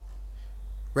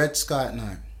Red Sky at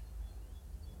Night.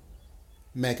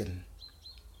 Megan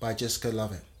by Jessica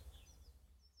Lovett.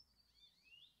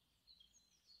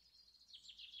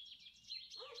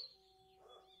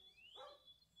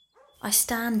 I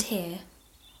stand here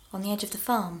on the edge of the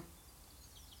farm.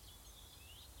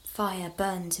 Fire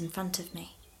burns in front of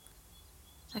me.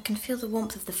 I can feel the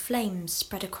warmth of the flames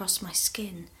spread across my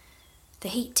skin. The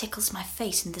heat tickles my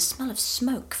face and the smell of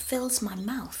smoke fills my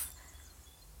mouth.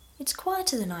 It's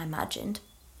quieter than I imagined.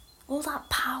 All that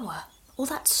power, all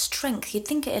that strength, you'd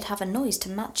think it'd have a noise to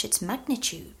match its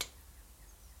magnitude.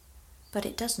 But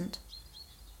it doesn't.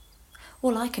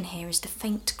 All I can hear is the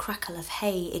faint crackle of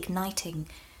hay igniting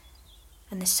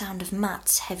and the sound of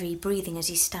Matt's heavy breathing as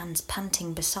he stands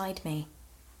panting beside me.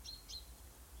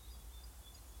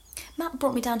 Matt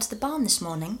brought me down to the barn this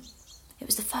morning. It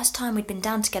was the first time we'd been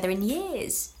down together in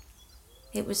years.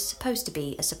 It was supposed to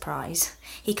be a surprise.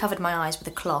 He covered my eyes with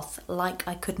a cloth, like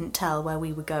I couldn't tell where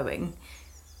we were going.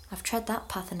 I've tread that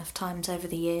path enough times over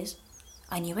the years.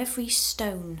 I knew every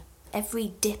stone,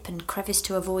 every dip and crevice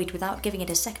to avoid without giving it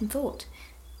a second thought.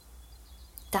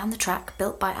 Down the track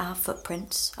built by our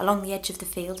footprints, along the edge of the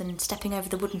field and stepping over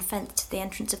the wooden fence to the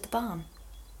entrance of the barn.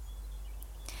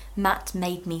 Matt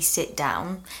made me sit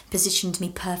down, positioned me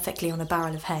perfectly on a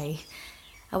barrel of hay.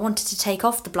 I wanted to take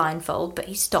off the blindfold, but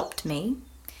he stopped me.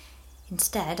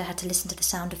 Instead, I had to listen to the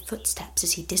sound of footsteps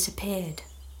as he disappeared.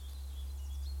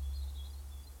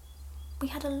 We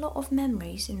had a lot of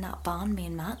memories in that barn, me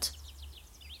and Matt.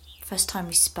 First time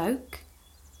we spoke,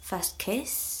 first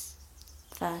kiss,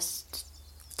 first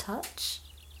touch.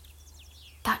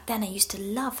 Back then I used to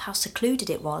love how secluded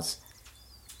it was.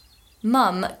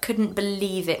 Mum couldn't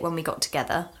believe it when we got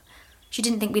together. She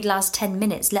didn't think we'd last 10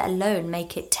 minutes, let alone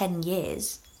make it 10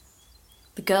 years.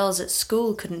 The girls at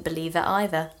school couldn't believe it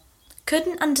either.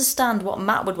 Couldn't understand what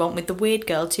Matt would want with the weird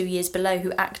girl 2 years below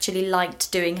who actually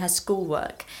liked doing her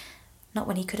schoolwork. Not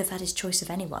when he could have had his choice of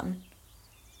anyone.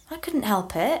 I couldn't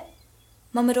help it.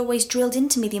 Mum had always drilled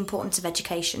into me the importance of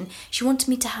education. She wanted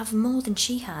me to have more than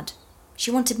she had.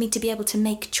 She wanted me to be able to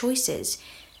make choices.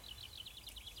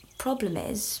 Problem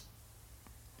is,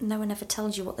 no one ever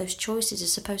tells you what those choices are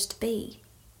supposed to be.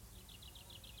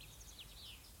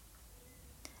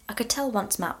 I could tell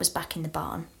once Matt was back in the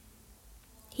barn.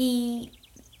 He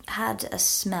had a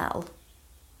smell.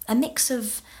 A mix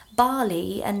of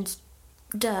barley and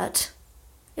dirt.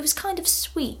 It was kind of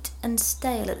sweet and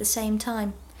stale at the same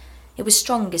time. It was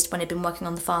strongest when he'd been working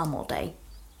on the farm all day.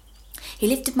 He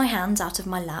lifted my hands out of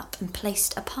my lap and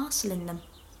placed a parcel in them.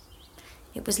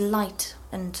 It was light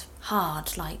and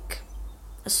hard, like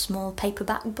a small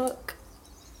paperback book.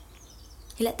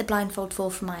 He let the blindfold fall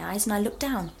from my eyes and I looked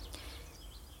down.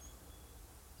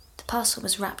 The parcel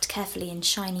was wrapped carefully in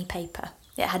shiny paper.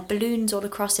 It had balloons all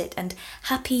across it and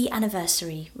 "Happy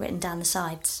Anniversary" written down the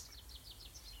sides.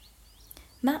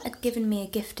 Matt had given me a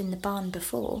gift in the barn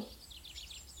before.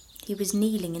 He was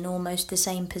kneeling in almost the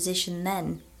same position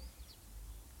then.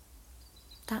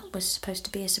 That was supposed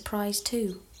to be a surprise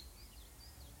too.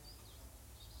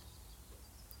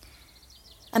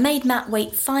 I made Matt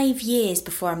wait 5 years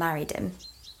before I married him.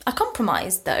 I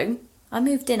compromised, though. I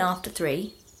moved in after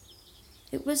 3.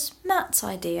 It was Matt's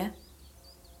idea.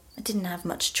 I didn't have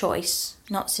much choice,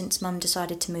 not since Mum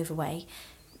decided to move away.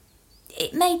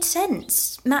 It made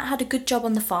sense. Matt had a good job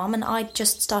on the farm and I'd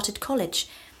just started college.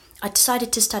 I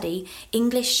decided to study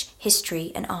English,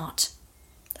 history and art.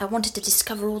 I wanted to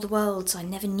discover all the worlds I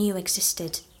never knew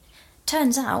existed.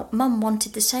 Turns out Mum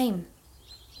wanted the same.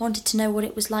 Wanted to know what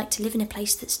it was like to live in a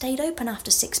place that stayed open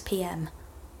after 6 p.m.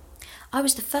 I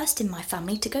was the first in my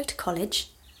family to go to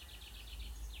college.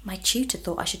 My tutor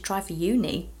thought I should try for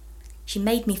uni. She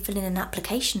made me fill in an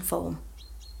application form.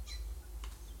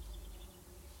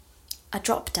 I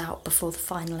dropped out before the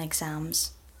final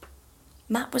exams.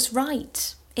 Matt was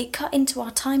right. It cut into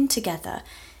our time together.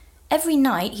 Every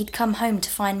night he'd come home to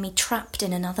find me trapped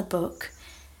in another book.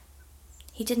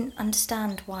 He didn't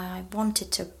understand why I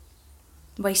wanted to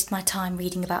waste my time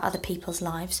reading about other people's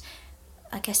lives.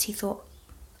 I guess he thought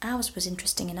ours was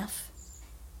interesting enough.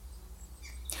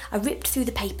 I ripped through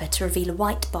the paper to reveal a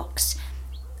white box.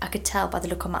 I could tell by the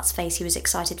look on Matt's face he was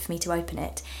excited for me to open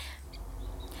it.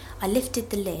 I lifted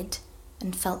the lid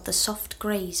and felt the soft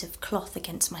graze of cloth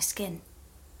against my skin.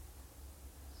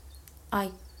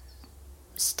 I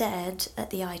stared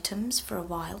at the items for a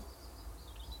while.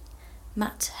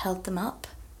 Matt held them up.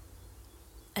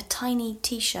 A tiny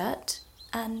t-shirt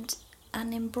and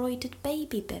an embroidered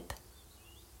baby bib.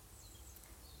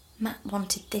 Matt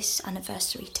wanted this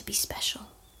anniversary to be special.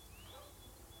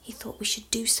 He thought we should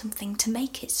do something to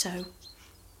make it so.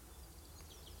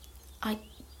 I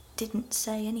didn't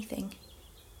say anything.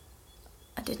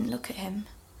 I didn't look at him.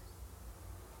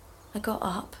 I got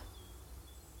up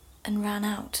and ran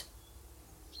out.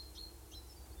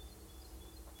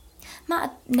 Matt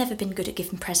had never been good at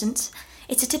giving presents.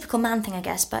 It's a typical man thing, I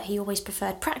guess, but he always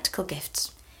preferred practical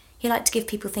gifts. He liked to give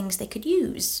people things they could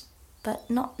use, but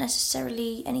not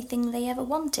necessarily anything they ever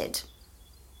wanted.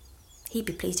 He'd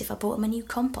be pleased if I bought him a new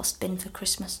compost bin for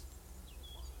Christmas.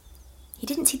 He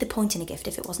didn't see the point in a gift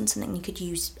if it wasn't something you could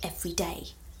use every day.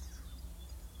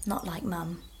 Not like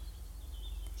Mum.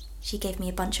 She gave me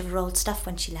a bunch of her old stuff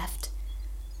when she left.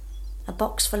 A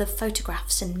box full of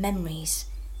photographs and memories.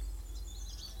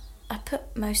 I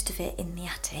put most of it in the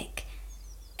attic,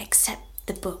 except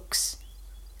the books.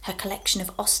 Her collection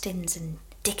of Austins and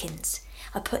Dickens.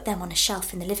 I put them on a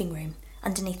shelf in the living room,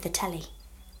 underneath the telly.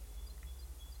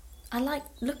 I like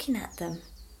looking at them.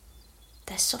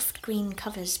 Their soft green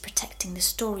covers protecting the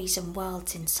stories and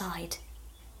worlds inside.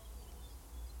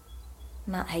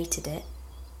 Matt hated it.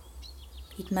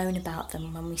 He'd moan about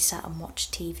them when we sat and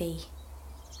watched TV.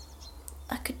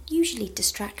 I could usually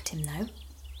distract him, though.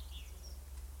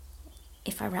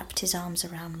 If I wrapped his arms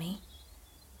around me,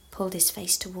 pulled his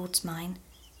face towards mine,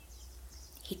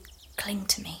 he'd cling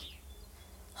to me,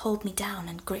 hold me down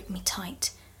and grip me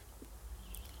tight.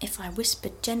 If I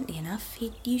whispered gently enough,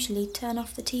 he'd usually turn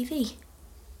off the TV.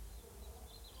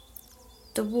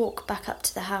 The walk back up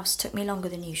to the house took me longer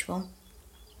than usual.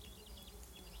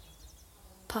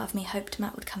 Part of me hoped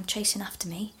Matt would come chasing after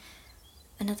me.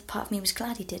 Another part of me was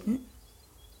glad he didn't.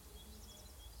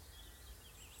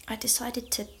 I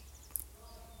decided to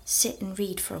sit and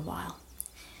read for a while,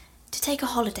 to take a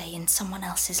holiday in someone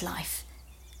else's life.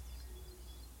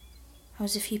 I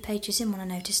was a few pages in when I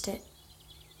noticed it.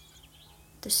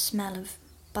 The smell of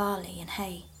barley and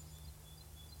hay.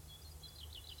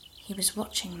 He was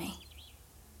watching me.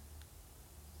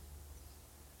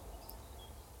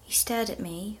 He stared at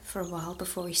me for a while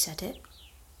before he said it.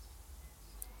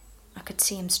 I could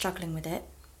see him struggling with it,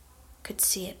 could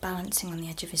see it balancing on the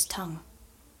edge of his tongue.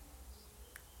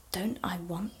 Don't I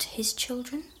want his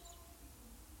children?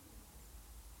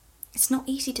 It's not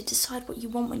easy to decide what you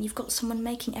want when you've got someone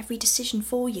making every decision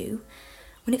for you,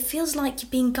 when it feels like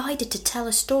you're being guided to tell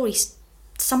a story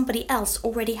somebody else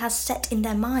already has set in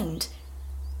their mind.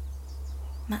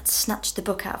 Matt snatched the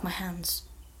book out of my hands.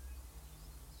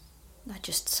 I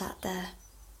just sat there.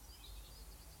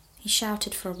 He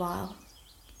shouted for a while,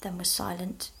 then was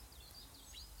silent.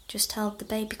 Just held the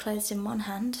baby clothes in one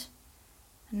hand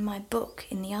and my book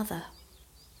in the other.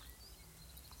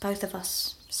 Both of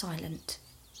us silent.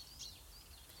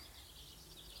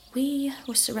 We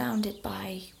were surrounded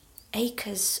by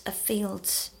acres of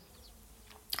fields.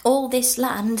 All this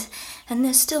land, and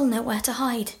there's still nowhere to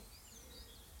hide.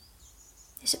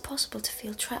 Is it possible to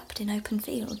feel trapped in open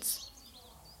fields?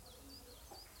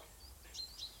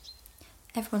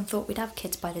 Everyone thought we'd have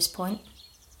kids by this point,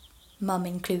 Mum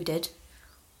included.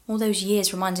 All those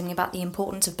years reminding me about the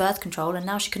importance of birth control, and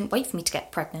now she couldn't wait for me to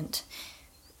get pregnant.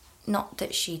 Not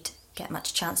that she'd get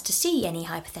much chance to see any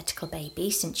hypothetical baby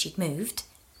since she'd moved.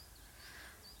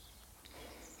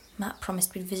 Matt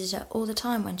promised we'd visit her all the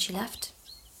time when she left.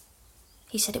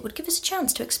 He said it would give us a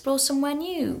chance to explore somewhere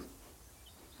new.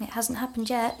 It hasn't happened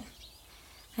yet.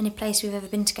 Only place we've ever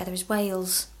been together is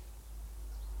Wales.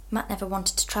 Matt never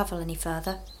wanted to travel any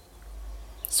further.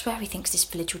 I swear he thinks this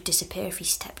village would disappear if he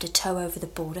stepped a toe over the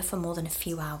border for more than a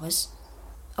few hours.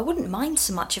 I wouldn't mind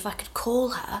so much if I could call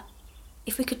her,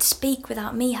 if we could speak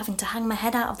without me having to hang my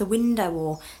head out of the window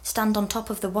or stand on top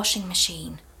of the washing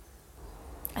machine.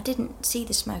 I didn't see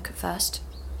the smoke at first.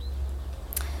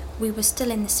 We were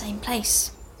still in the same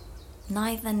place,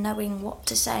 neither knowing what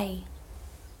to say.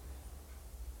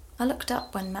 I looked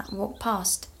up when Matt walked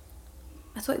past.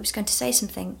 I thought he was going to say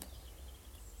something.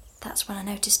 That's when I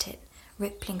noticed it,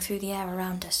 rippling through the air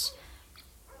around us.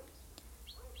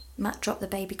 Matt dropped the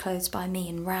baby clothes by me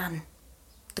and ran,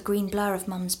 the green blur of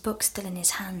Mum's book still in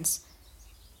his hands.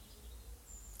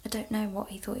 I don't know what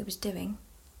he thought he was doing.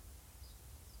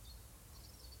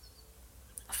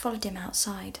 I followed him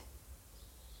outside.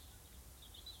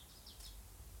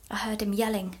 I heard him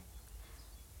yelling.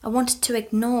 I wanted to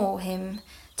ignore him,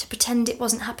 to pretend it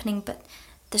wasn't happening, but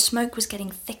the smoke was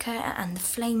getting thicker and the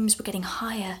flames were getting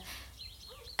higher,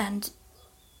 and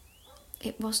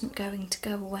it wasn't going to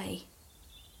go away.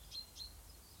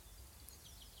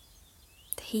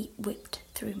 The heat whipped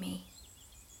through me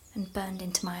and burned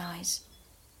into my eyes.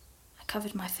 I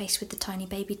covered my face with the tiny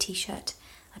baby t-shirt.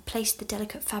 I placed the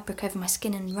delicate fabric over my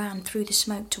skin and ran through the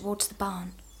smoke towards the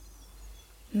barn.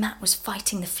 Matt was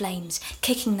fighting the flames,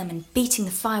 kicking them and beating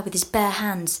the fire with his bare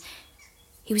hands.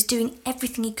 He was doing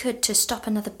everything he could to stop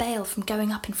another bale from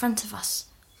going up in front of us.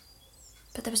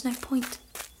 But there was no point.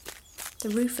 The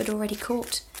roof had already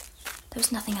caught. There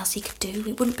was nothing else he could do.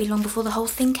 It wouldn't be long before the whole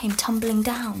thing came tumbling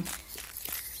down.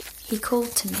 He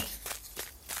called to me.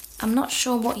 I'm not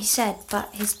sure what he said,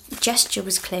 but his gesture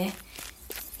was clear.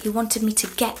 He wanted me to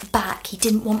get back. He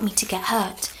didn't want me to get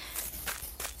hurt.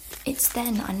 It's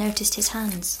then I noticed his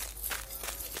hands.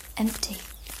 Empty.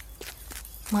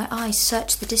 My eyes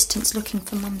searched the distance looking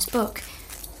for Mum's book.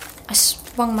 I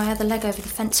swung my other leg over the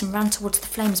fence and ran towards the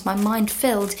flames, my mind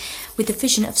filled with the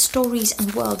vision of stories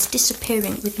and worlds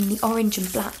disappearing within the orange and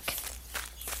black.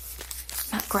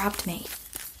 Matt grabbed me.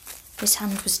 His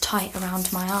hand was tight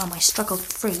around my arm. I struggled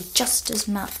free just as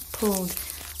Matt pulled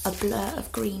a blur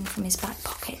of green from his back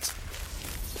pocket.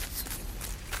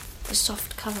 The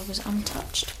soft cover was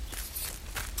untouched.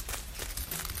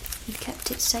 He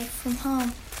kept it safe from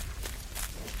harm.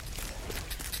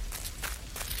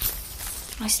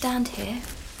 I stand here,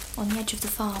 on the edge of the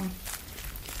farm.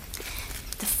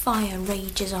 The fire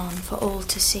rages on for all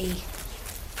to see.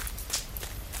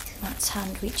 Matt's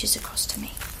hand reaches across to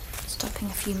me, stopping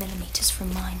a few millimetres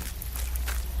from mine.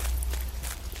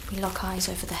 We lock eyes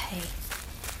over the hay.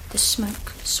 The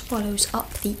smoke swallows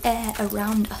up the air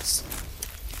around us.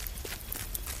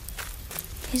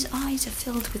 His eyes are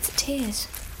filled with tears,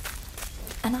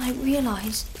 and I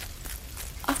realise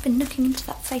I've been looking into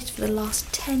that face for the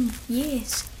last 10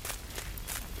 years.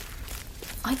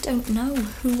 I don't know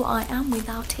who I am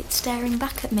without it staring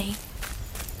back at me.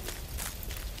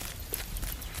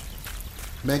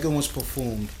 Megan was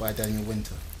performed by Danielle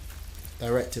Winter,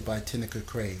 directed by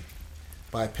Tinuke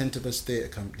by Pentavus Theatre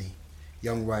Company,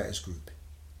 Young Writers Group.